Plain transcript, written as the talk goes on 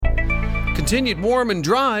Continued warm and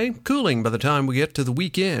dry, cooling by the time we get to the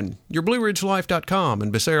weekend. Your BlueRidgeLife.com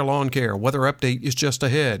and Becerra Lawncare weather update is just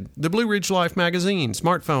ahead. The Blue Ridge Life magazine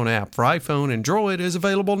smartphone app for iPhone and Droid is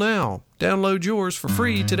available now. Download yours for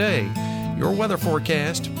free today. Your weather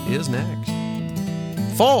forecast is next.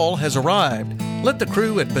 Fall has arrived. Let the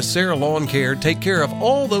crew at Becerra Lawncare take care of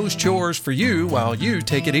all those chores for you while you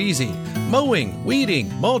take it easy. Mowing,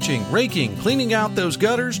 weeding, mulching, raking, cleaning out those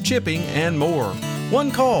gutters, chipping, and more. One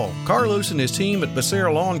call. Carlos and his team at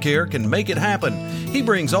Becerra Lawncare can make it happen. He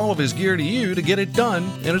brings all of his gear to you to get it done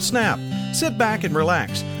in a snap. Sit back and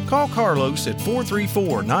relax. Call Carlos at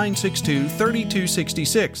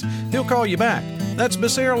 434-962-3266. He'll call you back. That's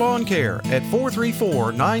Becerra Lawncare at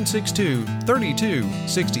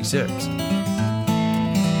 434-962-3266.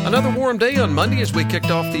 Another warm day on Monday as we kicked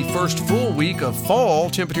off the first full week of fall.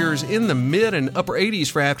 Temperatures in the mid and upper 80s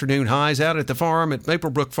for afternoon highs. Out at the farm at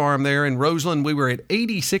Maplebrook Farm there in Roseland, we were at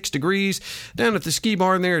 86 degrees. Down at the ski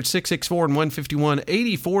barn there at 664 and 151,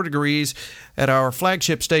 84 degrees. At our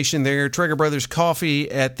flagship station there, Traeger Brothers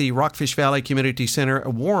Coffee at the Rockfish Valley Community Center, a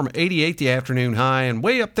warm 88 the afternoon high. And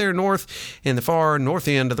way up there north in the far north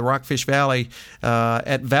end of the Rockfish Valley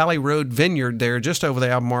at Valley Road Vineyard there, just over the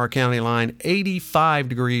Albemarle County line, 85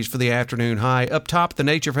 degrees for the afternoon high. Up top, the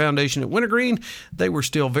Nature Foundation at Wintergreen, they were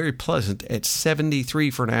still very pleasant at 73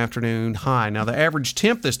 for an afternoon high. Now, the average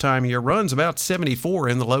temp this time of year runs about 74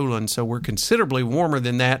 in the lowlands, so we're considerably warmer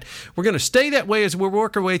than that. We're going to stay that way as we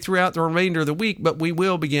work our way throughout the remainder of the week, but we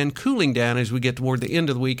will begin cooling down as we get toward the end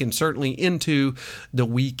of the week and certainly into the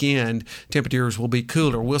weekend. Temperatures will be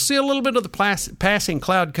cooler. We'll see a little bit of the passing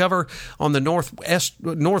cloud cover on the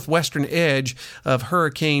northwestern edge of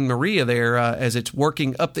Hurricane Maria there as it's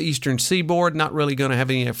working up the eastern seaboard. Not really going to have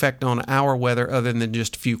any effect on our weather other than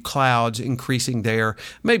just a few clouds increasing there,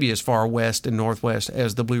 maybe as far west and northwest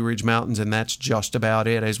as the Blue Ridge Mountains, and that's just about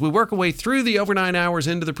it. As we work our way through the overnight hours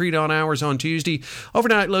into the pre-dawn hours on Tuesday,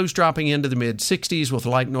 overnight lows dropping into the mid-60s with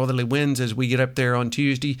light northerly winds as we get up there on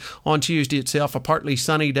Tuesday. On Tuesday itself, a partly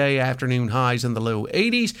sunny day, afternoon highs in the low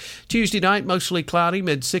 80s. Tuesday night, mostly cloudy,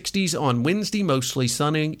 mid-60s. On Wednesday, mostly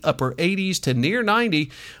sunny, upper 80s to near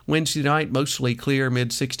 90. Wednesday night, mostly clear,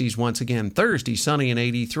 mid-60s once again. Thursday, sunny and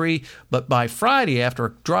 83. But by Friday, after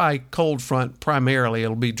a dry, cold front, primarily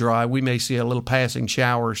it'll be dry. We may see a little passing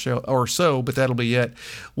shower or so, but that'll be it.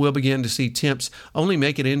 We'll begin to see temps only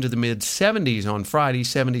make it into the mid-70s on Friday.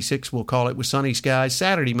 76 we'll call it with sunny skies.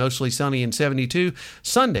 Saturday, mostly sunny and 72.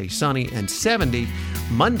 Sunday, sunny and 70.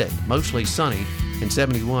 Monday, mostly sunny and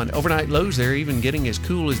 71. Overnight lows there even getting as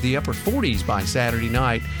cool as the upper 40s by Saturday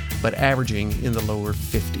night, but averaging in the lower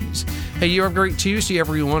 50s. Hey, you have a great Tuesday,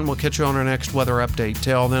 everyone. We'll catch you on our next weather update.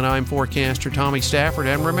 Till then, I'm forecaster Tommy Stafford,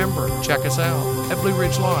 and remember, check us out at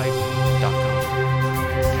BlueRidgeLife.com.